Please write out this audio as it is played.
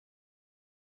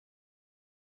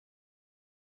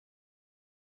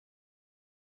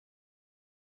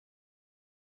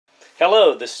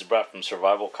Hello, this is Brett from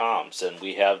SurvivalComms, and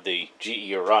we have the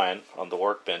GE Orion on the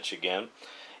workbench again.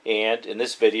 And in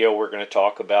this video we're going to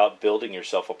talk about building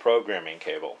yourself a programming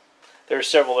cable. There are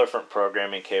several different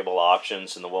programming cable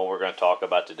options, and the one we're going to talk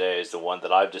about today is the one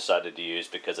that I've decided to use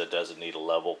because it doesn't need a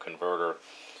level converter.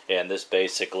 And this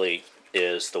basically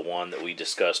is the one that we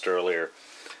discussed earlier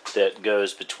that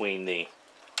goes between the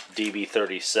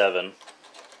DB37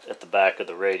 at the back of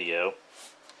the radio,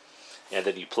 and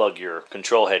then you plug your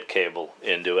control head cable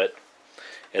into it,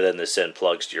 and then this end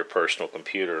plugs to your personal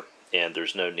computer, and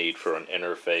there's no need for an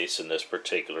interface in this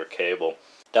particular cable.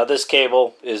 Now this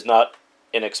cable is not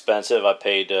inexpensive. I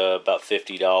paid about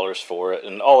 $50 for it,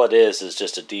 and all it is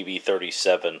just a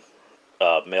DB37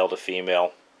 male to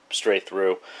female straight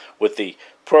through with the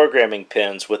programming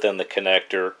pins within the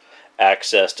connector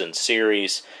accessed in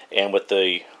series and with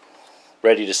the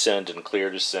ready to send and clear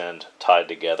to send tied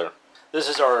together. This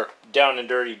is our down and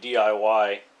dirty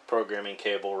DIY programming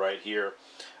cable right here,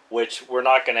 which we're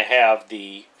not going to have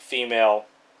the female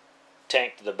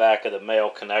tank to the back of the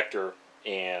male connector,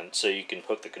 and so you can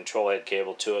hook the control head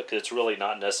cable to it because it's really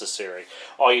not necessary.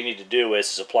 All you need to do is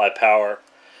supply power,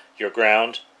 your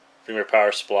ground from your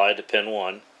power supply to pin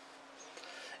 1,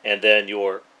 and then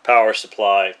your power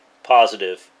supply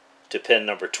positive to pin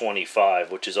number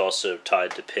 25, which is also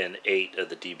tied to pin 8 of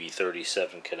the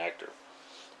DB37 connector.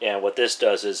 And what this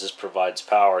does is this provides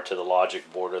power to the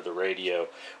logic board of the radio,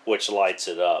 which lights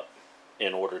it up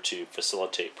in order to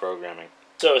facilitate programming.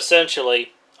 So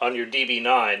essentially, on your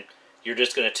DB9, you're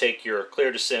just going to take your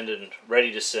clear to send and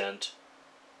ready to send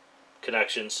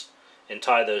connections and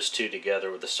tie those two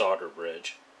together with a solder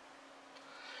bridge.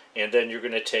 And then you're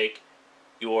going to take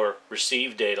your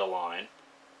receive data line,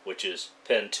 which is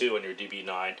pin 2 on your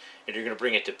DB9, and you're going to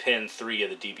bring it to pin 3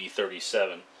 of the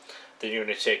DB37. Then you're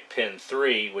going to take pin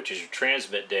 3, which is your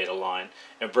transmit data line,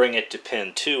 and bring it to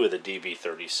pin 2 of the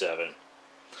DB37.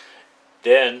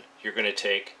 Then you're going to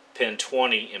take pin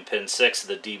 20 and pin 6 of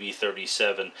the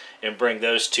DB37 and bring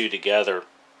those two together.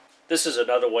 This is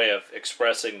another way of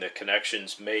expressing the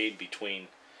connections made between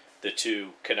the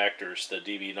two connectors, the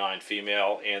DB9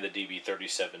 female and the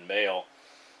DB37 male,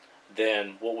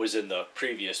 than what was in the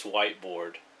previous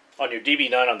whiteboard. On your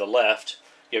DB9 on the left,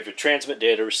 you have your transmit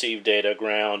data, receive data,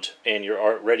 ground, and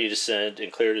your ready to send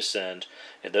and clear to send.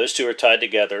 And those two are tied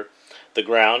together. The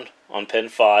ground on pin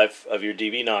 5 of your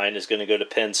DB9 is going to go to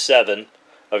pin 7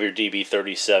 of your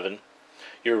DB37.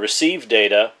 Your receive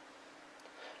data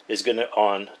is going to,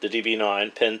 on the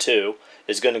DB9, pin 2,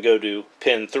 is going to go to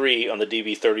pin 3 on the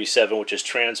DB37, which is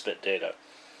transmit data.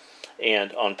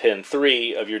 And on pin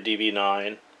 3 of your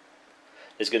DB9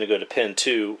 is going to go to pin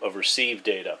 2 of receive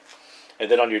data. And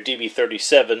then on your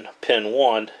DB37, pin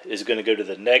 1 is going to go to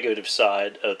the negative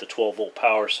side of the 12-volt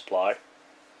power supply.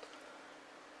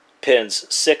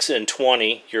 Pins 6 and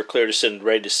 20, your clear to send and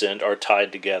ready to send, are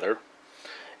tied together.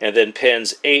 And then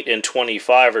pins 8 and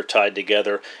 25 are tied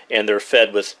together, and they're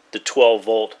fed with the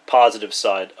 12-volt positive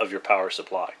side of your power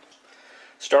supply.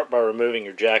 Start by removing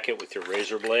your jacket with your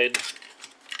razor blade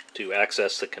to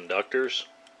access the conductors.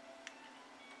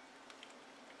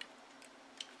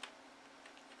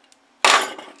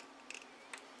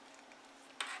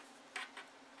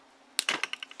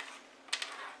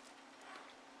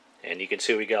 And you can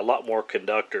see we got a lot more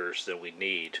conductors than we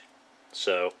need.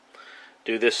 So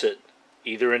do this at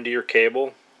either end of your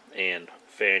cable and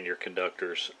fan your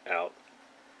conductors out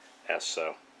as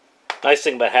so. Nice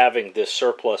thing about having this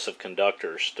surplus of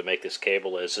conductors to make this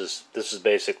cable is this is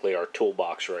basically our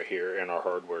toolbox right here in our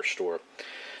hardware store.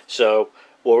 So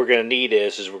what we're going to need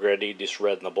is we're going to need these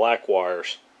red and the black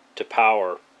wires to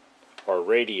power our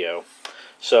radio.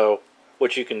 So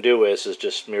what you can do is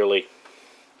just merely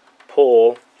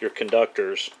pull your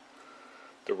conductors,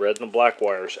 the red and the black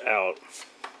wires, out,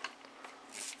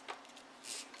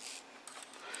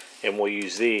 and we'll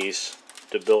use these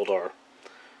to build our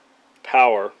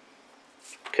power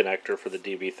connector for the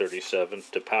DB37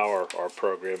 to power our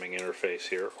programming interface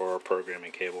here, or our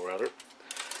programming cable rather.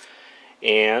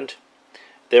 And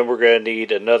then we're going to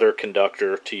need another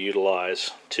conductor to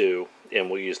utilize too, and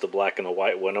we'll use the black and the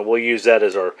white one, and we'll use that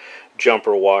as our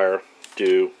jumper wire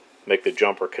to make the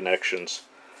jumper connections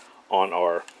on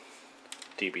our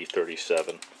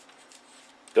DB37.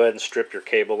 Go ahead and strip your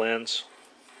cable ends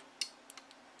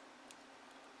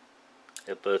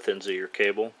at both ends of your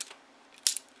cable,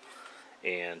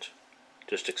 and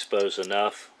just expose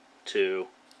enough to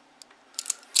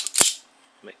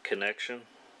make connection.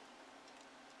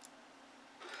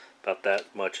 About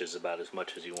that much is about as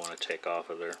much as you want to take off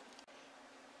of there.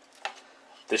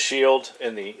 The shield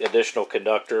and the additional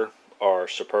conductor are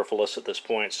superfluous at this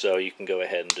point, so you can go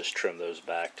ahead and just trim those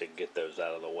back to get those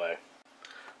out of the way.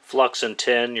 Flux and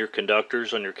tin your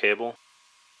conductors on your cable.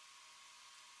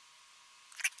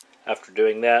 After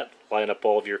doing that, line up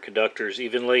all of your conductors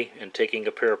evenly and taking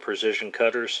a pair of precision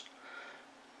cutters,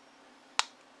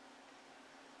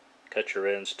 cut your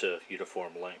ends to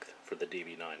uniform length for the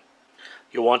DB9.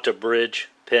 You'll want to bridge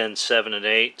pins 7 and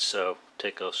 8, so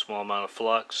take a small amount of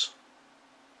flux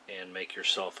and make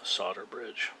yourself a solder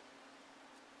bridge.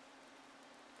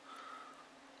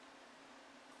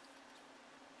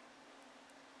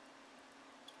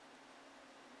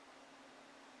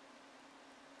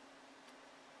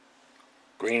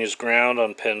 Green is ground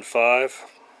on pin 5.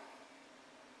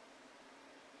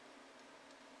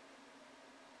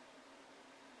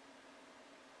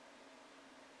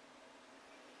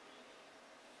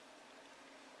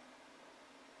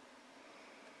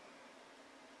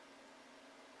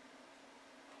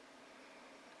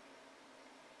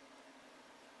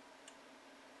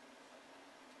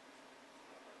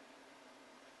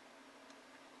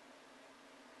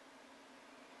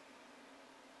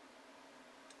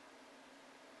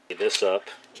 This up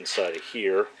inside of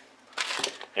here,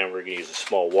 and we're going to use a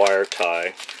small wire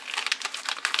tie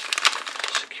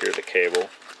to secure the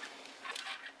cable.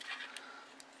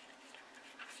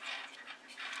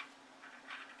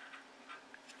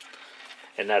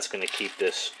 And that's going to keep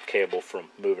this cable from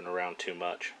moving around too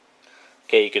much.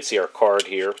 Okay, you can see our card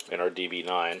here in our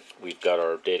DB9. We've got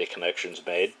our data connections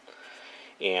made,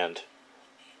 and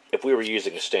if we were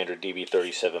using a standard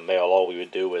DB37 male, all we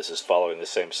would do is following the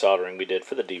same soldering we did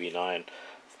for the DB9.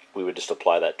 We would just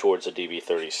apply that towards the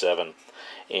DB37,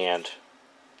 and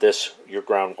this, your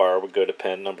ground wire would go to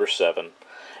pin number 7,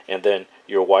 and then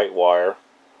your white wire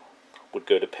would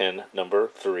go to pin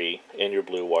number 3, and your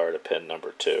blue wire to pin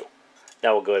number 2.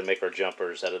 Now we'll go ahead and make our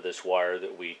jumpers out of this wire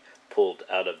that we pulled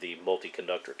out of the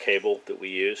multi-conductor cable that we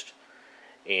used,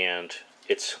 and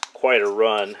it's quite a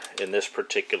run in this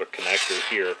particular connector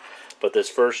here, but this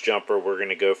first jumper we're going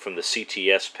to go from the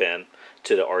CTS pin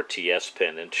to the RTS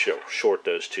pin and short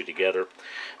those two together.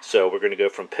 So we're going to go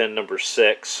from pin number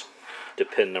 6 to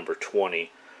pin number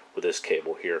 20 with this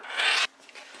cable here.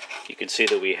 You can see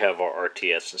that we have our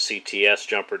RTS and CTS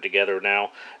jumper together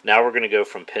now. Now we're going to go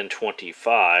from pin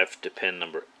 25 to pin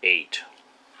number 8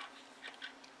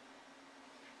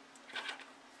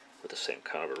 with the same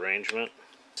kind of arrangement.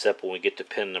 Except when we get to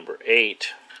pin number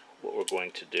 8, what we're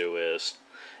going to do is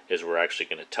we're actually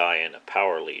going to tie in a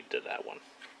power lead to that one.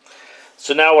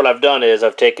 So now what I've done is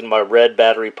I've taken my red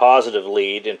battery positive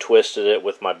lead and twisted it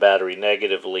with my battery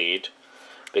negative lead,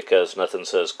 because nothing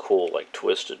says cool like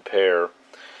twisted pair,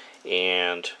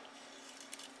 and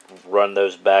run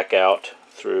those back out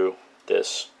through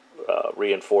this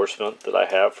reinforcement that I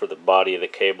have for the body of the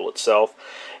cable itself.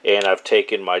 And I've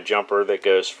taken my jumper that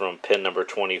goes from pin number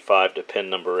 25 to pin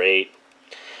number 8,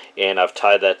 and I've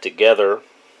tied that together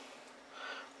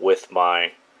with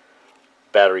my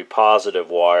battery positive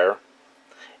wire,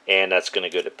 and that's going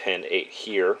to go to pin 8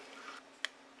 here.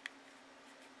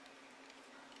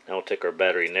 Now we'll take our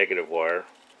battery negative wire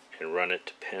and run it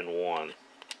to pin 1.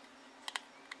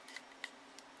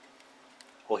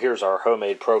 Well, here's our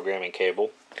homemade programming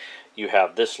cable. You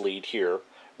have this lead here,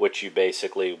 which you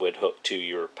basically would hook to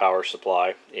your power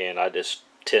supply, and I just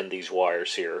tin these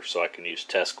wires here so I can use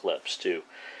test clips to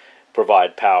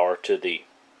provide power to the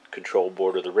control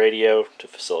board of the radio to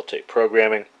facilitate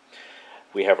programming.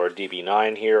 We have our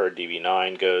DB9 here. Our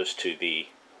DB9 goes to the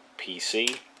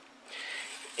PC,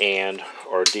 and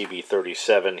our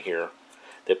DB37 here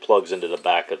that plugs into the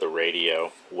back of the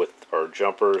radio with our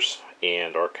jumpers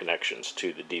and our connections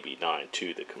to the DB9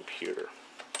 to the computer.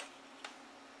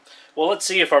 Well, let's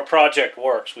see if our project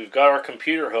works. We've got our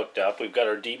computer hooked up. We've got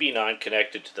our DB9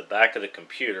 connected to the back of the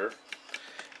computer.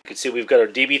 You can see we've got our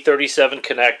DB37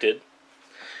 connected,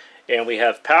 and we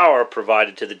have power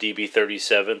provided to the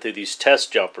DB37 through these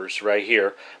test jumpers right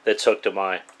here that's hooked to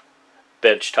my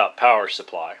benchtop power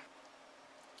supply.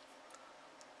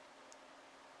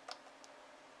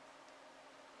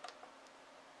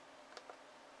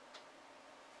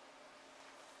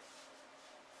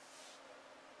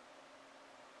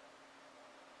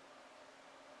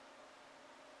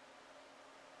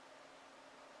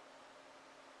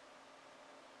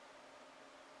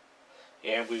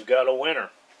 And we've got a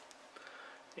winner.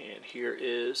 And here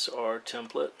is our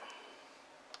template.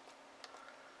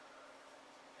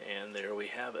 And there we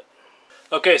have it.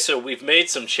 Okay, so we've made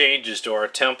some changes to our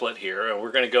template here, and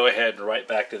we're going to go ahead and write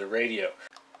back to the radio.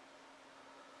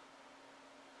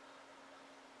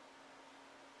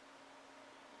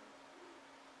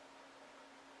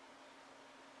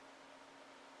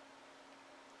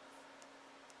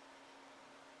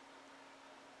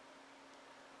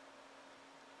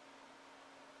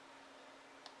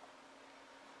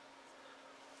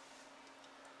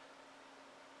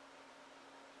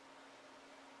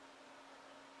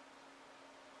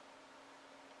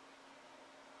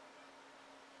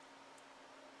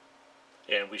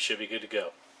 and we should be good to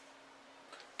go.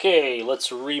 Okay, let's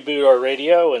reboot our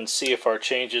radio and see if our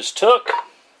changes took.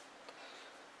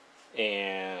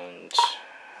 And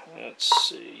let's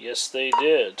see, yes they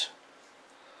did.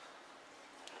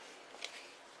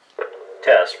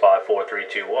 Test 5 4 3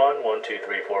 2 1 1 2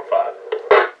 3 4 5.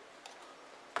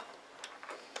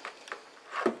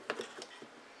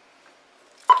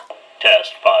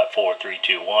 Test 5 4 3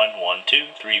 2 1 1 2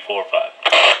 3 4 5.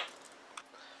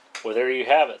 Well, there you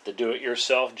have it, the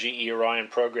do-it-yourself GE Orion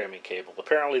programming cable.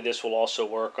 Apparently this will also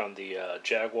work on the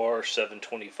Jaguar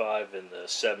 725 and the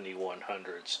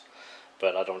 7100s,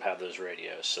 but I don't have those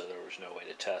radios, so there was no way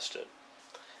to test it.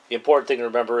 The important thing to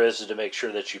remember is to make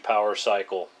sure that you power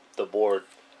cycle the board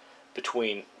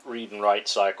between read and write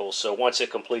cycles. So once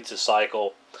it completes a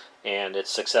cycle and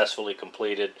it's successfully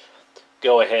completed,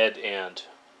 go ahead and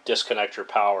disconnect your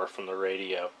power from the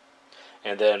radio.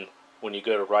 And then when you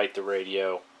go to write the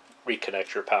radio,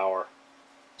 reconnect your power.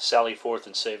 Sally forth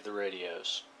and save the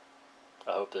radios.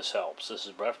 I hope this helps. This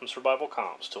is Brett from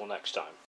SurvivalComms. Till next time.